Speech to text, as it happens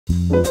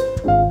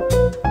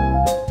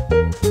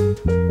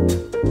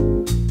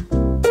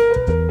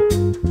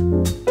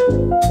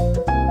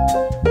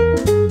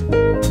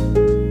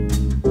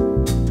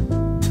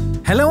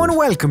Hello and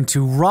welcome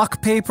to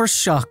Rock Paper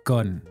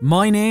Shotgun.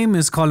 My name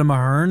is Colin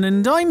Mahern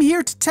and I'm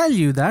here to tell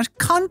you that,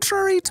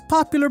 contrary to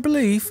popular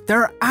belief,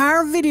 there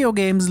are video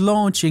games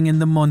launching in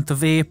the month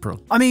of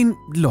April. I mean,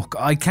 look,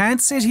 I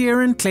can't sit here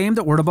and claim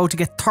that we're about to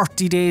get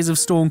 30 days of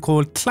Stone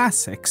Cold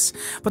classics,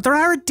 but there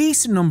are a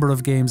decent number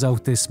of games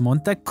out this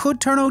month that could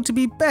turn out to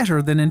be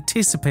better than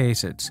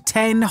anticipated.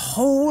 10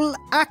 whole,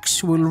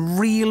 actual,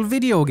 real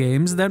video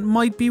games that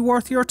might be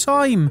worth your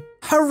time.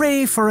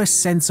 Hooray for a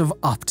sense of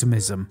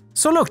optimism.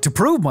 So look, to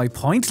prove my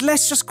point,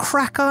 let's just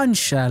crack on,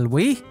 shall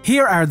we?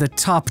 Here are the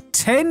top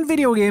 10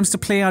 video games to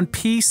play on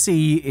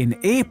PC in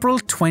April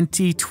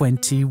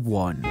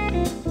 2021.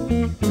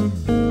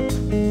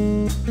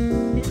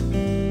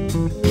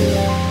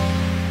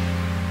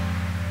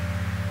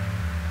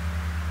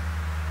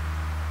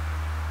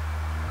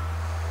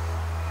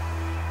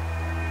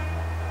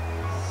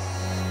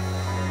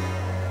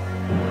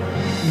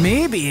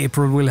 Maybe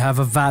April will have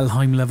a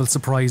Valheim level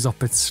surprise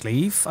up its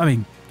sleeve. I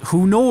mean,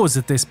 who knows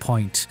at this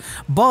point?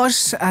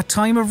 But at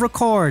time of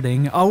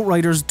recording,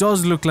 Outriders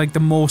does look like the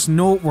most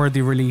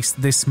noteworthy release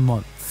this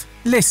month.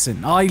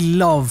 Listen, I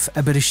love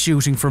a bit of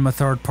shooting from a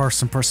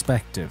third-person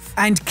perspective,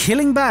 and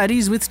killing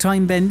baddies with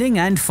time bending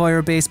and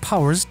fire-based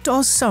powers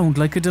does sound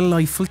like a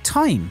delightful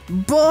time.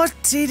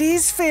 But it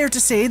is fair to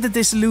say that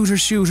this looter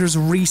shooter's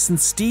recent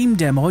Steam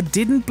demo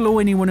didn't blow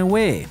anyone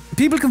away.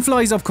 People Can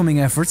Fly's upcoming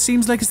effort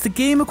seems like it's the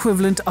game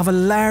equivalent of a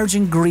large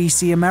and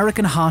greasy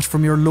American hot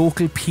from your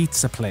local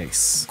pizza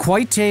place.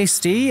 Quite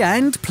tasty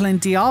and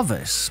plenty of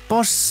it,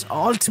 but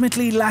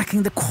ultimately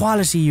lacking the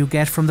quality you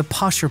get from the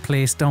posher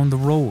place down the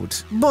road.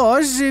 But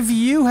if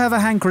you have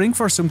a hankering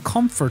for some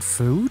comfort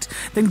food,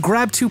 then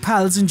grab two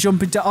pals and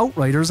jump into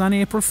Outriders on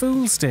April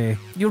Fool's Day.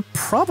 You'll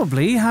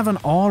probably have an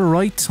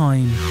alright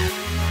time.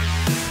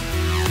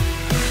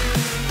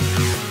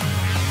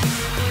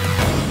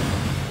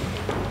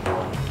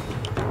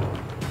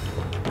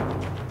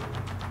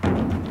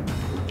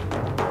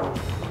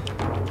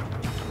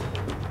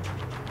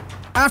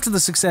 After the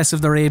success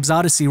of their Abe's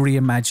Odyssey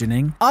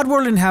reimagining,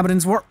 Oddworld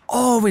inhabitants were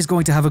always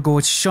going to have a go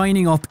at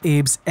shining up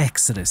Abe's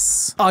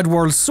Exodus.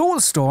 Oddworld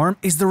Soulstorm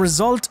is the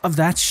result of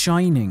that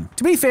shining.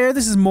 To be fair,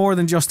 this is more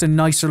than just a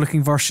nicer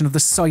looking version of the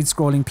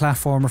side-scrolling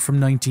platformer from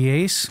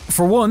 '98.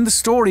 For one, the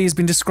story has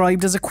been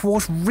described as a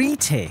quote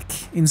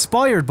retake,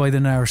 inspired by the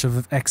narrative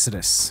of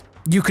Exodus.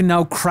 You can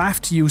now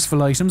craft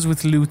useful items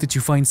with loot that you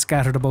find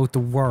scattered about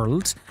the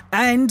world,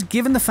 and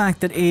given the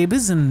fact that Abe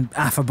is an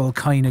affable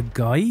kind of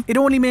guy, it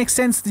only makes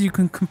sense that you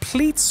can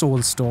complete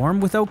Soulstorm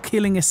without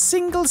killing a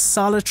single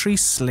solitary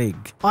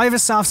slig. I have a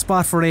soft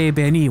spot for Abe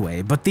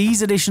anyway, but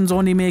these additions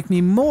only make me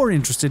more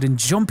interested in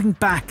jumping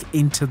back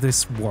into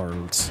this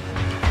world.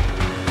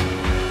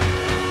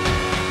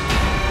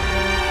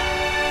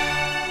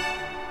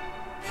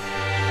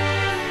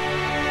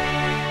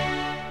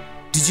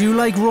 Did you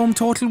like Rome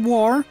Total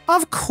War?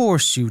 Of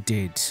course you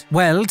did.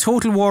 Well,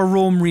 Total War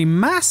Rome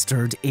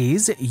Remastered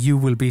is, you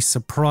will be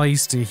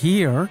surprised to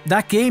hear,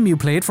 that game you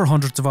played for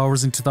hundreds of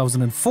hours in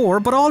 2004,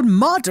 but all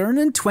modern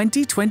in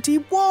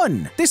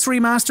 2021. This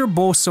remaster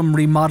boasts some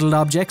remodeled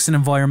objects and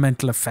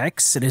environmental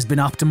effects, it has been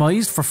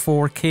optimized for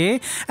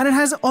 4K, and it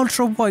has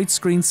ultra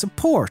widescreen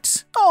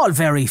support. All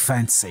very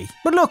fancy.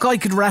 But look, I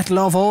could rattle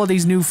off all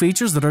these new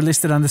features that are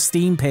listed on the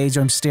Steam page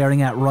I'm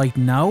staring at right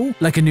now,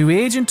 like a new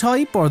agent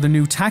type or the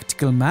new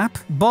tactical map,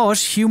 but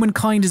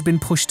humankind has been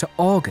pushed to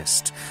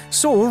August.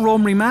 So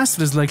Rome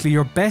Remastered is likely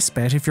your best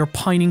bet if you're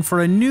pining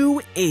for a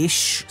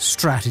new-ish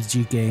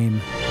strategy game.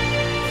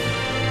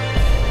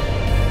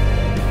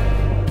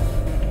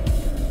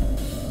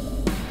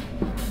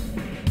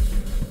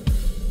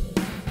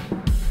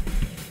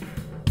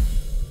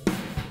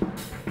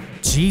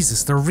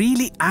 Jesus, there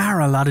really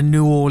are a lot of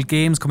new old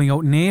games coming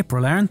out in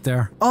April, aren't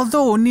there?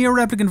 Although Nier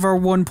Replicant ver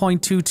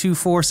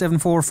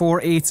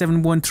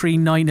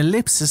 1.22474487139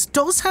 ellipsis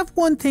does have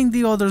one thing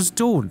the others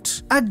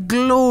don't. A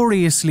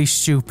gloriously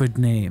stupid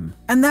name.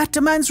 And that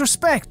demands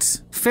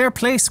respect. Fair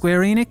play,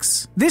 Square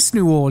Enix. This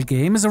new old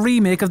game is a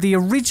remake of the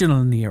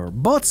original Nier,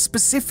 but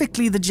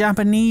specifically the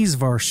Japanese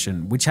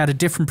version, which had a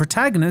different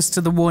protagonist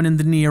to the one in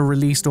the Nier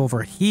released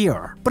over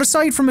here. But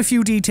aside from a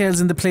few details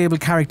in the playable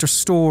character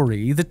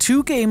story, the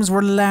two games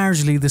were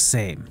largely the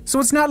same. So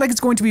it's not like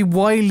it's going to be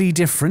wildly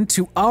different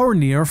to our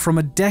Nier from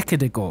a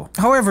decade ago.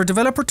 However,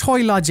 developer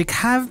Toy Logic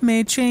have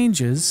made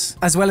changes.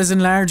 As well as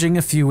enlarging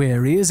a few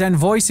areas and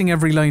voicing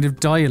every line of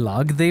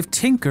dialogue, they've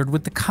tinkered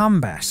with the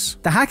combat.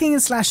 The hacking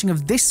and slashing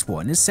of this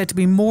one is said to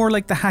be more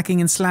like the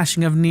hacking and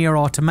slashing of Nier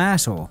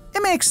Automata.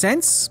 It makes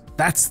sense.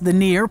 That's the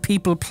Nier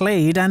people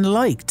played and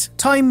liked.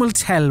 Time will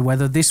tell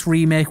whether this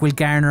remake will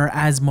garner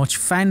as much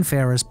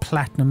fanfare as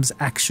Platinum's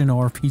action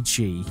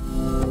RPG.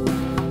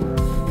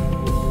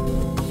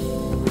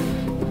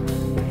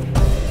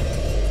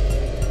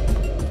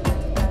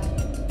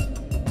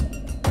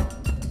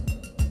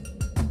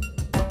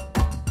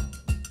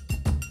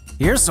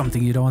 Here's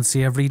something you don't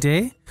see every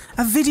day.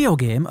 a video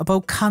game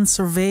about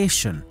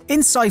conservation. In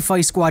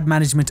Sci-Fi Squad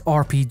Management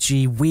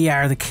RPG We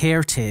Are the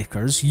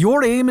Caretakers,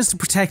 your aim is to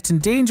protect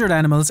endangered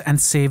animals and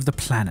save the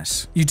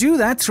planet. You do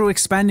that through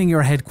expanding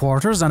your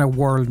headquarters on a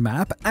world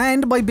map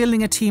and by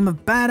building a team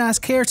of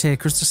badass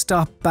caretakers to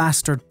stop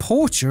bastard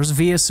poachers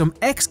via some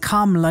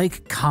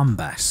XCOM-like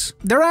combat.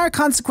 There are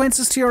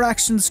consequences to your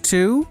actions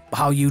too.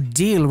 How you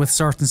deal with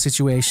certain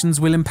situations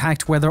will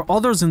impact whether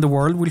others in the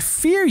world will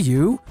fear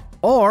you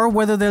or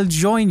whether they'll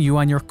join you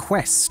on your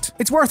quest.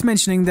 It's worth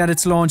mentioning that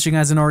it's launching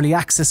as an early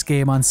access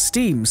game on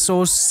Steam,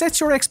 so set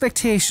your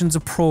expectations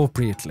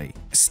appropriately.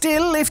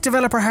 Still, if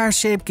developer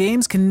Heart-Shaped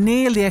Games can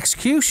nail the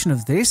execution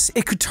of this,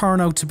 it could turn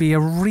out to be a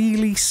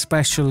really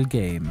special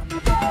game.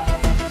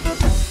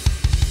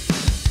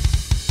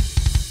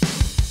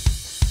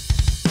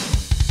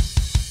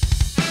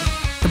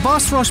 The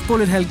Boss Rush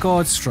Bullet Hell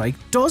Godstrike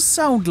does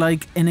sound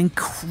like an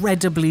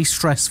incredibly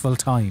stressful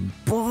time,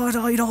 but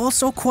I'd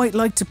also quite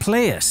like to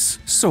play it.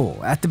 So,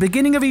 at the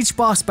beginning of each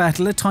boss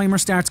battle, a timer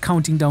starts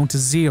counting down to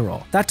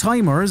 0. That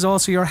timer is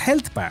also your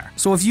health bar,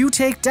 so if you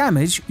take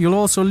damage, you'll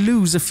also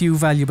lose a few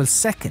valuable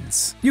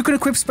seconds. You can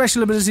equip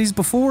special abilities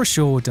before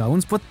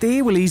showdowns, but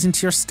they will ease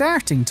into your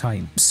starting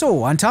time.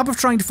 So, on top of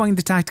trying to find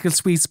the tactical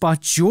sweet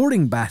spot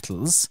during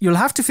battles, you'll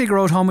have to figure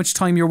out how much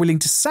time you're willing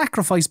to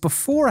sacrifice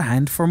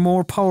beforehand for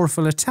more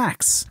powerful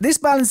attacks. This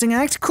balancing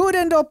act could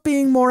end up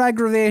being more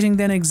aggravating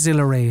than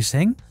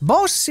exhilarating,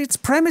 but its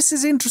premise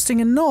is interesting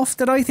enough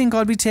that I think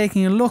I'll be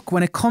taking a look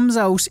when it comes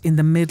out in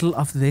the middle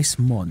of this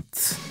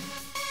month.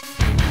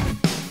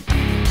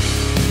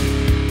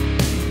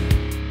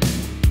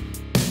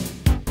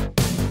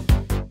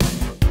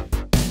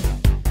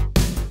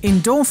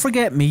 In Don't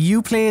Forget Me,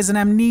 you play as an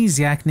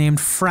amnesiac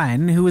named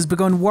Fran who has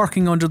begun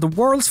working under the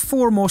world's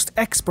foremost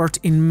expert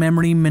in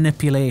memory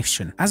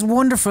manipulation. As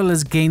wonderful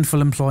as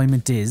gainful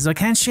employment is, I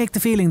can't shake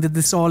the feeling that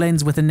this all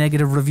ends with a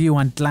negative review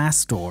on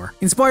Glassdoor.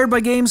 Inspired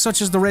by games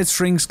such as the Red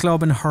Strings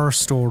Club and Her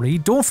Story,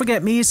 Don't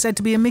Forget Me is said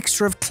to be a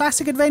mixture of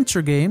classic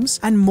adventure games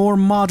and more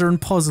modern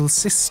puzzle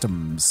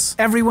systems.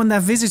 Everyone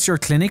that visits your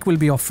clinic will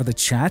be up for the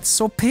chat,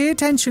 so pay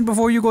attention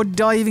before you go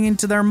diving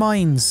into their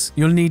minds.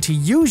 You'll need to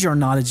use your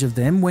knowledge of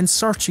them when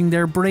searching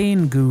their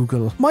brain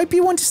Google. Might be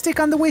one to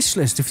stick on the wish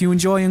list if you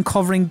enjoy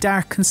uncovering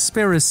dark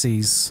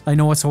conspiracies. I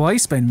know it's how I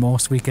spend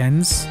most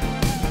weekends.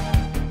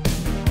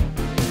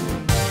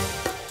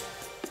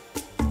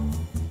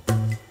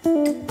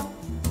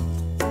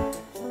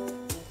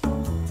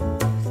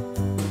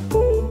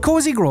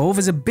 Cozy Grove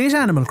is a bit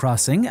Animal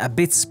Crossing, a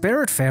bit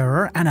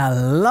Spiritfarer, and a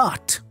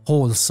lot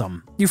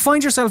wholesome. You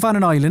find yourself on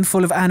an island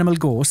full of animal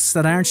ghosts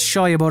that aren't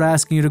shy about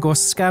asking you to go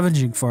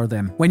scavenging for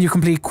them. When you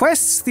complete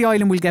quests, the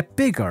island will get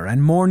bigger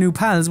and more new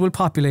pals will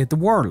populate the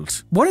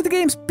world. One of the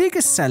game's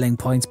biggest selling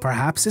points,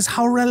 perhaps, is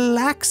how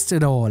relaxed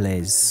it all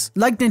is.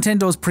 Like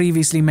Nintendo's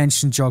previously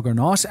mentioned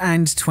Juggernaut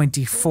and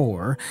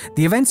 24,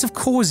 the events of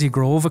Cozy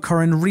Grove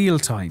occur in real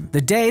time.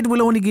 The dead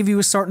will only give you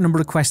a certain number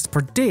of quests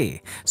per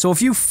day, so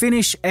if you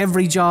finish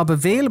every job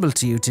available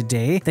to you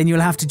today, then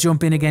you'll have to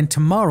jump in again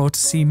tomorrow to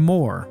see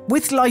more.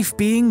 With life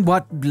being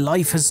what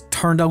life has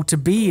turned out to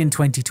be in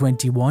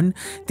 2021,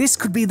 this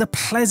could be the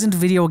pleasant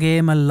video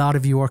game a lot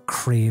of you are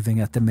craving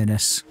at the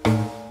minute.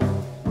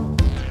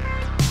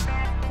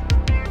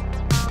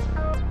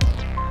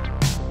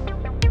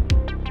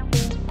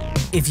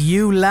 If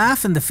you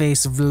laugh in the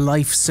face of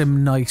life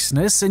sim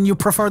niceness and you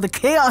prefer the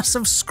chaos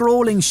of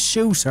scrolling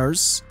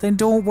shooters, then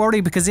don't worry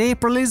because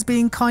April is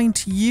being kind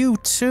to you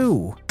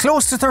too.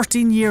 Close to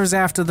 13 years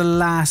after the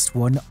last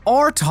one,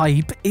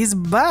 R-Type is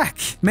back.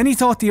 Many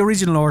thought the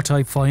original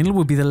R-Type final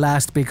would be the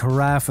last big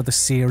hurrah for the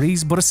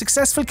series, but a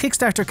successful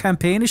Kickstarter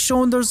campaign has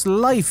shown there's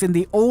life in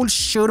the old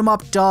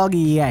shoot-'em-up dog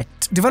yet.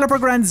 Developer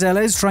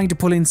Granzella is trying to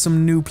pull in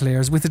some new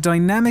players with a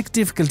dynamic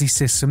difficulty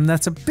system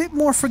that's a bit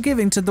more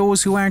forgiving to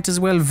those who aren't as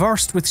well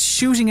versed with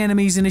shooting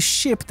enemies in a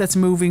ship that's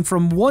moving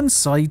from one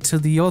side to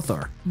the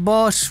other.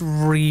 But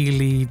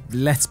really,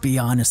 let's be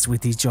honest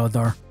with each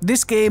other.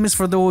 This game is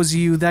for those of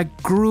you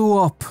that grew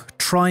up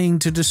trying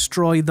to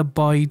destroy the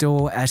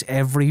Bido at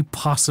every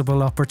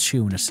possible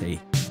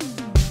opportunity.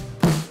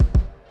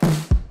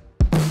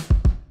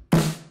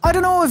 I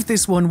don't know if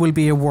this one will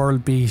be a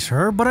world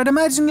beater, but I'd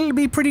imagine it'll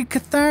be pretty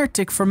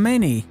cathartic for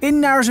many.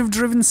 In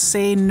narrative-driven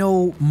Say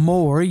No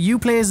More, you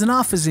play as an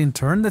office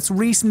intern that's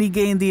recently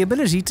gained the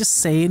ability to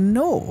say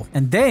no.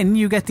 And then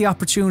you get the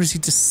opportunity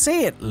to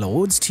say it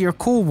loads to your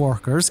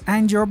co-workers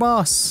and your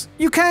boss.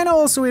 You can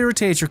also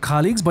irritate your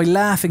colleagues by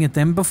laughing at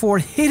them before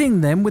hitting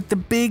them with the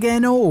big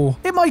NO.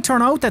 It might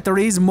turn out that there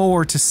is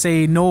more to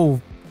say no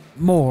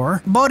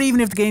more, but even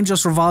if the game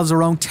just revolves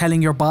around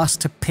telling your boss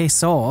to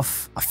piss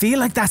off, I feel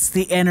like that's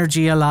the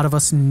energy a lot of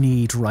us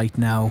need right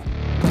now.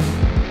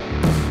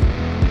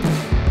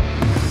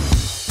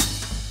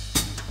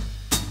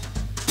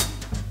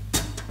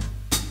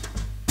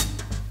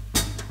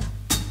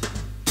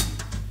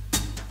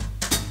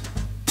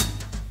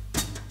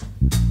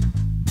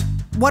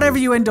 Whatever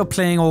you end up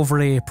playing over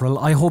April,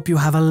 I hope you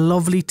have a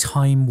lovely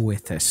time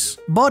with it.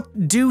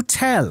 But do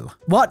tell,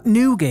 what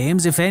new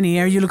games, if any,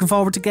 are you looking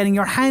forward to getting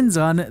your hands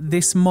on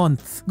this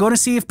month? Gonna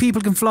see if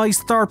People Can Fly's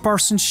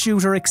third-person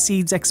shooter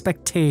exceeds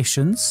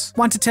expectations?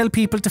 Want to tell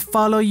people to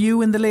follow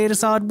you in the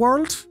latest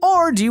Oddworld?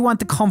 Or do you want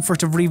the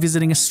comfort of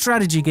revisiting a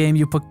strategy game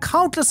you put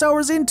countless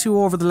hours into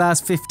over the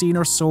last 15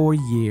 or so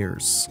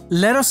years?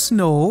 Let us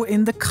know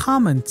in the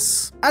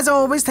comments. As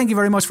always, thank you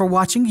very much for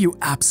watching, you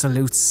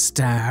absolute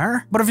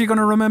star. But if you're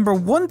gonna remember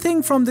one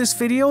thing from this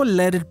video,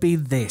 let it be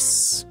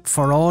this.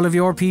 For all of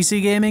your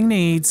PC gaming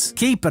needs,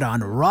 keep it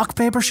on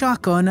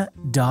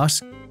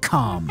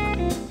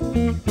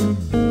rockpapershotgun.com.